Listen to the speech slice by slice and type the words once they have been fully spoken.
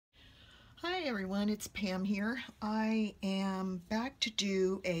Hi everyone, it's Pam here. I am back to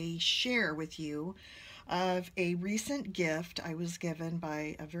do a share with you of a recent gift I was given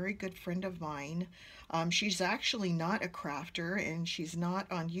by a very good friend of mine. She's actually not a crafter and she's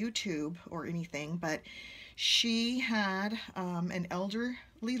not on YouTube or anything, but she had an elderly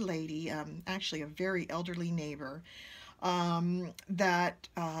lady, actually a very elderly neighbor, that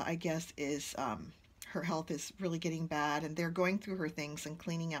I guess is her health is really getting bad, and they're going through her things and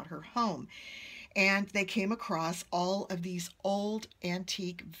cleaning out her home. And they came across all of these old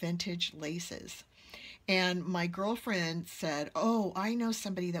antique vintage laces. And my girlfriend said, "Oh, I know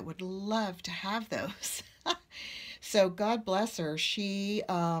somebody that would love to have those." So God bless her.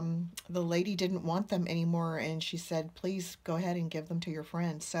 The lady didn't want them anymore, and she said, "Please go ahead and give them to your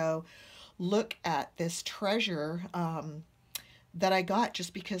friend." So look at this treasure that I got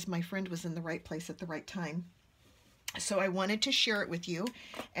just because my friend was in the right place at the right time. So I wanted to share it with you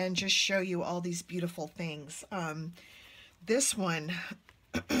and just show you all these beautiful things. This one,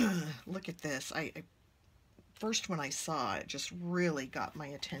 look at this. First when I saw it, just really got my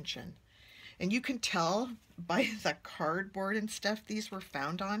attention. And you can tell by the cardboard and stuff these were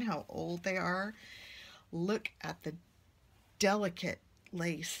found on how old they are. Look at the delicate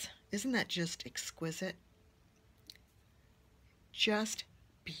lace. Isn't that just exquisite? Just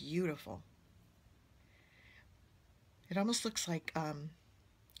beautiful. It almost looks like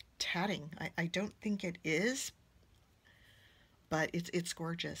tatting. I don't think it is, but it's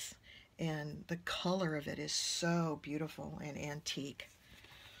gorgeous. And the color of it is so beautiful and antique.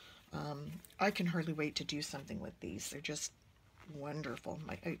 I can hardly wait to do something with these. They're just wonderful.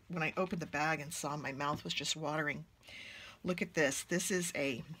 When I opened the bag and saw, my mouth was just watering. Look at this. This is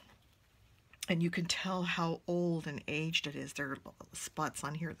and you can tell how old and aged it is. There are spots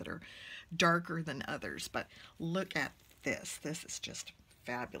on here that are darker than others, but look at this. This is just a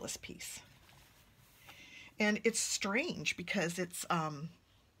fabulous piece. And it's strange because it's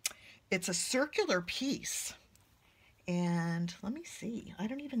a circular piece. And let me see. I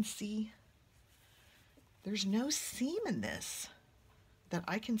don't even see. There's no seam in this that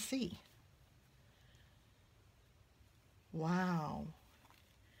I can see. Wow.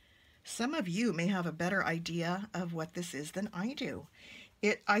 Some of you may have a better idea of what this is than I do.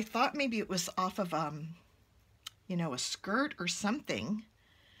 I thought maybe it was off of, you know, a skirt or something.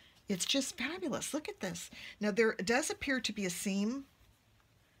 It's just fabulous. Look at this. Now there does appear to be a seam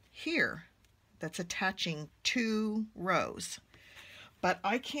here that's attaching 2 rows, but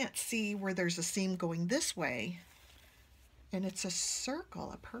I can't see where there's a seam going this way. And it's a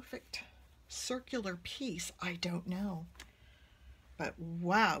circle, a perfect circular piece. I don't know. But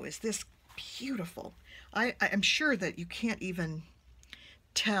wow, is this beautiful. I'm sure that you can't even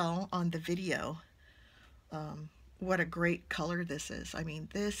tell on the video what a great color this is. I mean,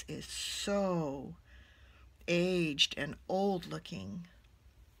 this is so aged and old looking.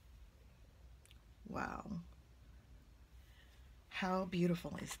 Wow. How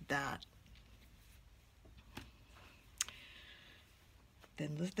beautiful is that?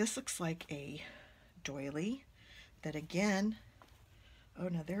 Then this looks like a doily that again, oh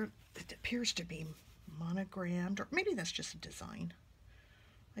no, it appears to be monogrammed, or maybe that's just a design.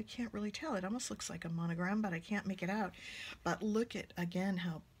 I can't really tell. It almost looks like a monogram, but I can't make it out. But look at, again,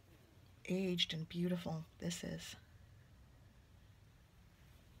 how aged and beautiful this is.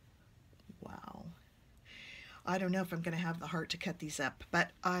 Wow. I don't know if I'm going to have the heart to cut these up,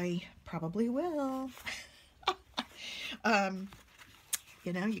 but I probably will.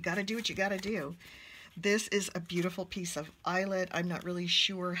 You know, you got to do what you got to do. This is a beautiful piece of eyelet. I'm not really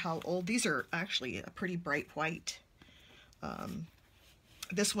sure how old. These are actually a pretty bright white.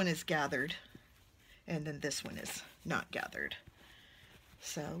 This one is gathered, and then this one is not gathered.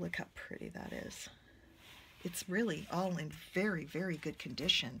 So look how pretty that is. It's really all in very, very good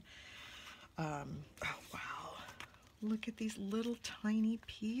condition. Oh, wow. Look at these little tiny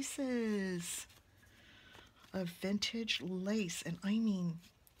pieces of vintage lace. And I mean,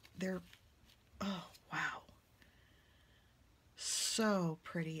 they're, oh, wow. So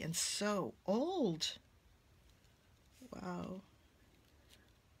pretty and so old. Wow.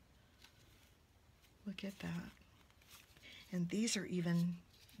 Look at that. And these are even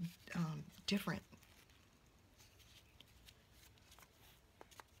different.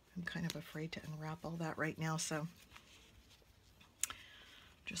 I'm kind of afraid to unwrap all that right now, so I'm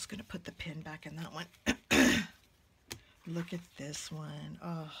just going to put the pin back in that one. Look at this one.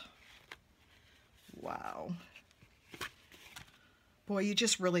 Oh, wow. Boy, you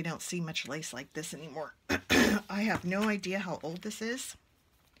just really don't see much lace like this anymore. I have no idea how old this is,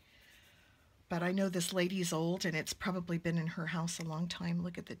 But I know this lady's old, and it's probably been in her house a long time.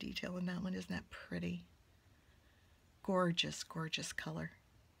 Look at the detail in that one. Isn't that pretty? Gorgeous, gorgeous color.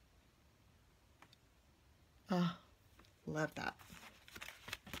 Oh, love that.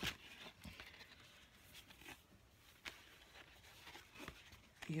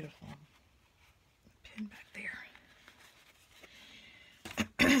 Beautiful. Pin back there.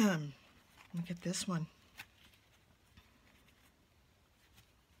 Look at this one.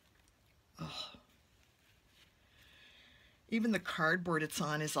 Oh. Even the cardboard it's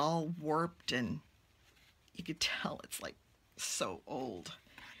on is all warped, and you could tell it's like so old.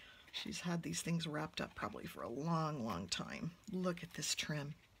 She's had these things wrapped up probably for a long, long time. Look at this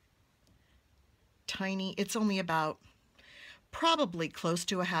trim. Tiny. It's only about probably close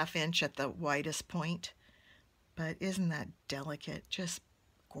to a 1/2 inch at the widest point. But isn't that delicate? Just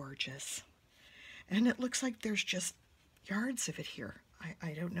gorgeous. And it looks like there's just yards of it here.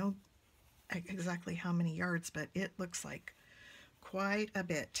 I don't know exactly how many yards, but it looks like quite a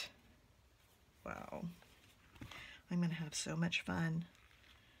bit. Wow. I'm going to have so much fun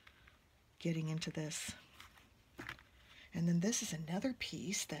getting into this. And then this is another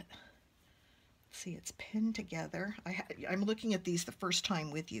piece that, see, it's pinned together. I'm looking at these the first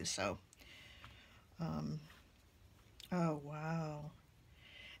time with you, so. Oh, wow.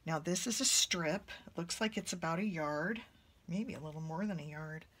 Now this is a strip. It looks like it's about a yard, maybe a little more than a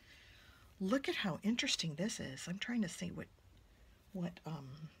yard. Look at how interesting this is. I'm trying to see what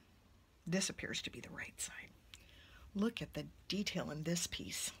this appears to be the right side. Look at the detail in this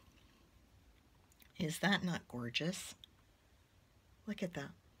piece. Is that not gorgeous? Look at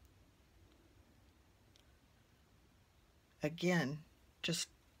that. Again, just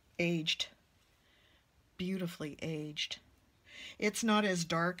aged, beautifully aged. It's not as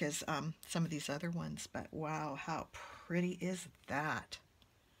dark as some of these other ones, but wow, how pretty is that?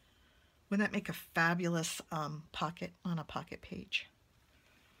 Wouldn't that make a fabulous pocket on a pocket page?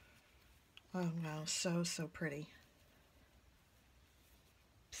 Oh wow, so, so pretty.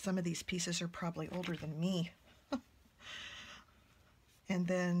 Some of these pieces are probably older than me. And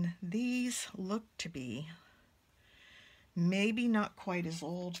then these look to be maybe not quite as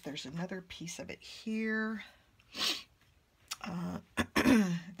old. There's another piece of it here.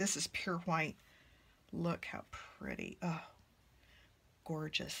 This is pure white. Look how pretty. Oh,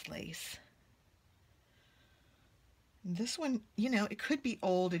 gorgeous lace. This one, you know, it could be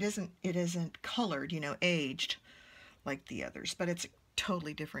old. It isn't colored, you know, aged like the others, but it's a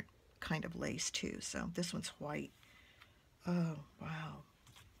totally different kind of lace too. So this one's white. Oh, wow.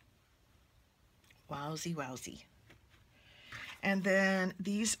 Wowzy, wowzy. And then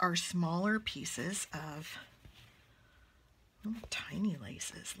these are smaller pieces of tiny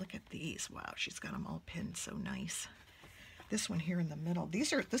laces. Look at these. Wow, she's got them all pinned so nice. This one here in the middle.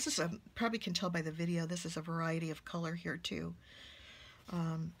 This is a, probably can tell by the video, this is a variety of color here too.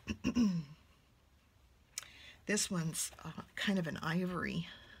 This one's kind of an ivory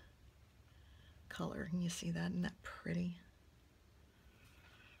color. Can you see that? Isn't that pretty?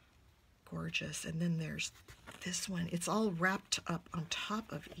 Gorgeous. And then there's this one. It's all wrapped up on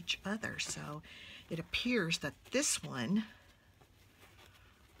top of each other, so it appears that this one,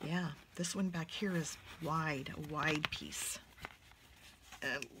 yeah, this one back here is wide, a wide piece.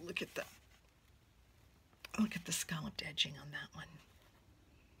 And look at the scalloped edging on that one.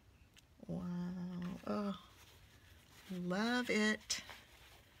 Wow. Oh, love it.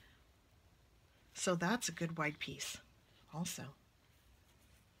 So that's a good wide piece also.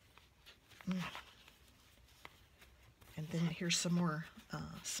 And then here's some more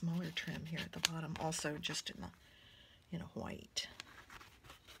smaller trim here at the bottom, also just in a white.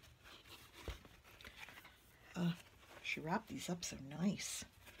 She wrapped these up so nice.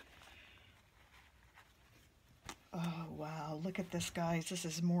 Oh wow, look at this, guys. This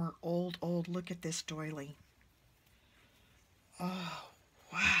is more old. Look at this doily. Oh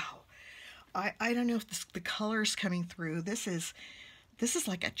wow. I don't know if the color's coming through. This is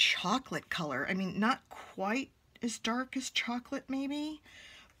like a chocolate color. I mean, not quite as dark as chocolate maybe,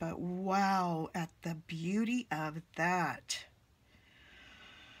 but wow, at the beauty of that.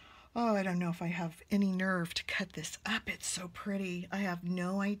 Oh, I don't know if I have any nerve to cut this up. It's so pretty. I have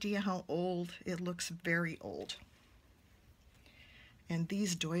no idea how old. It looks very old. And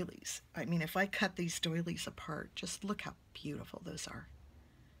these doilies, I mean, if I cut these doilies apart, just look how beautiful those are.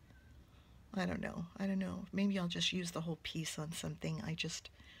 I don't know. Maybe I'll just use the whole piece on something.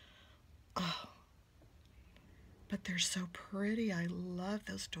 Oh. But they're so pretty. I love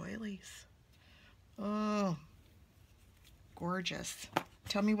those doilies. Oh, gorgeous.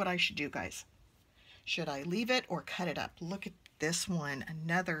 Tell me what I should do, guys. Should I leave it or cut it up? Look at this one.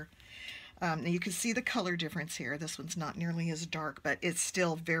 Another Now you can see the color difference here. This one's not nearly as dark, but it's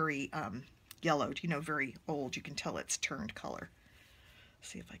still very yellowed, you know, very old. You can tell it's turned color.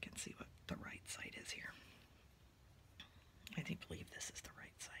 See if I can see what the right side is here. I believe this is the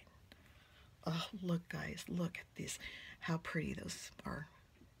right side. Oh, look, guys, look at these. How pretty those are.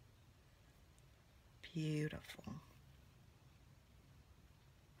 Beautiful.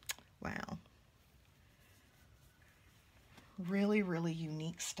 Wow. Really, really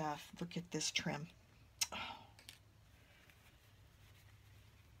unique stuff. Look at this trim. Oh.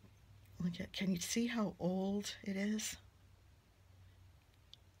 Look at, can you see how old it is?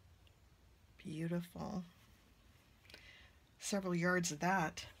 Beautiful. Several yards of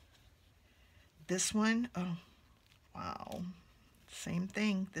that. This one, oh, wow. Same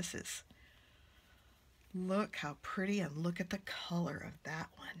thing. This is, look how pretty, and look at the color of that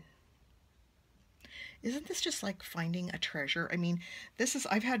one. Isn't this just like finding a treasure? I mean, this is,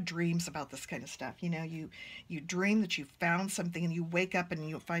 I've had dreams about this kind of stuff. You know, you dream that you found something and you wake up and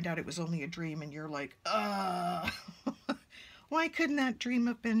you find out it was only a dream and you're like, why couldn't that dream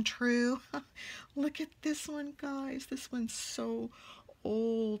have been true? Look at this one, guys. This one's so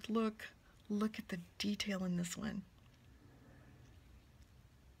old. Look at the detail in this one.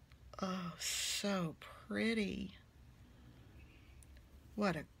 Oh, so pretty.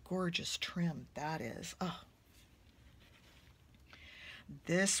 What a gorgeous trim that is. Oh,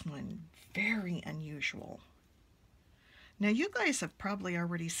 this one, very unusual. Now, you guys have probably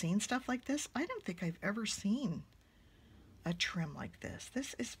already seen stuff like this. I don't think I've ever seen a trim like this.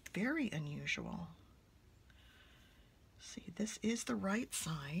 This is very unusual. See, this is the right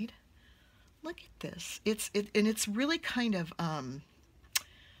side. Look at this. And it's really kind of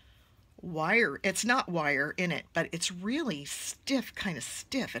wire. It's not wire in it, but it's really stiff, kind of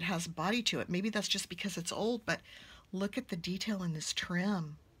stiff. It has body to it. Maybe that's just because it's old, but look at the detail in this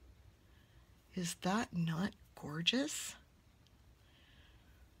trim. Is that not gorgeous?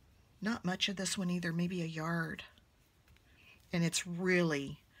 Not much of this one either, maybe a yard. And it's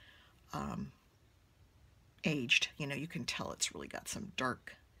really aged. You know, you can tell it's really got some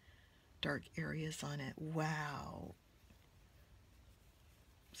dark areas on it. Wow.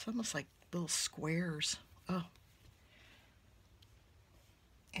 It's almost like little squares. Oh.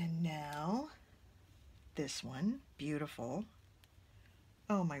 And now this one, beautiful.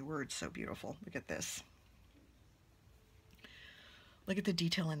 Oh my word, so beautiful. Look at this. Look at the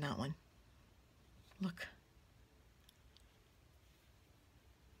detail in that one. Look.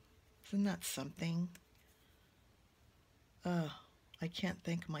 Isn't that something? I can't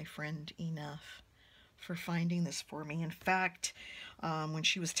thank my friend enough for finding this for me. In fact, when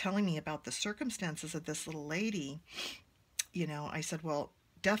she was telling me about the circumstances of this little lady, you know, I said, well,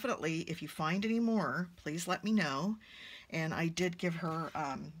 definitely, if you find any more, please let me know. And I did give her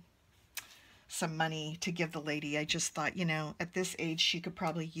some money to give the lady. I just thought, you know, at this age, she could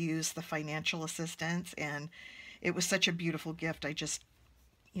probably use the financial assistance. And it was such a beautiful gift. I just,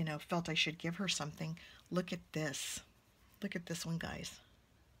 you know, felt I should give her something. Look at this. Look at this one, guys.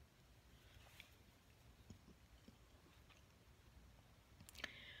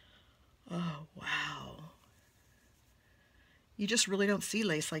 Oh, wow. You just really don't see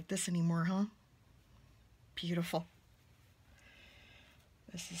lace like this anymore, huh? Beautiful.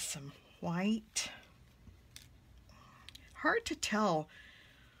 This is some white. Hard to tell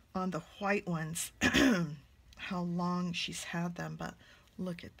on the white ones how long she's had them, but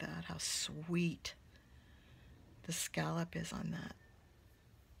look at that, how sweet the scallop is on that.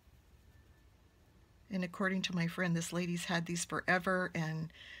 And according to my friend, this lady's had these forever and,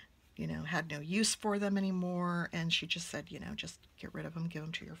 you know, had no use for them anymore. And she just said, you know, just get rid of them, give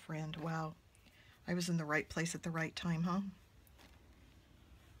them to your friend. Wow. I was in the right place at the right time, huh?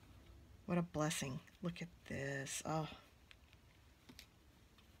 What a blessing. Look at this. Oh.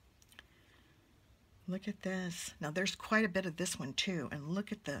 Look at this. Now there's quite a bit of this one too. And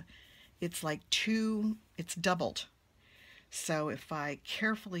look at the, it's like it's doubled. So if I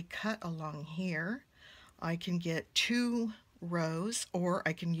carefully cut along here, I can get 2 rows, or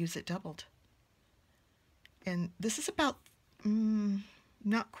I can use it doubled. And this is about,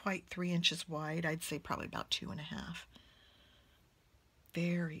 not quite 3 inches wide. I'd say probably about 2.5.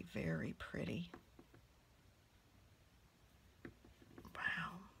 Very, very pretty.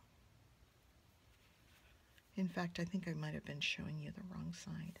 Wow. In fact, I think I might have been showing you the wrong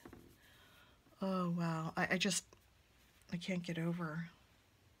side. Oh, wow. I can't get over.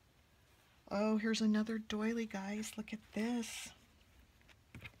 Oh, here's another doily, guys. Look at this.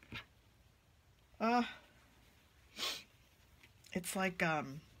 It's like,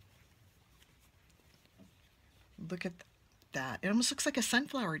 look at, that. It almost looks like a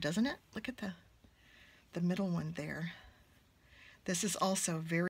sunflower, doesn't it? Look at the middle one there. This is also very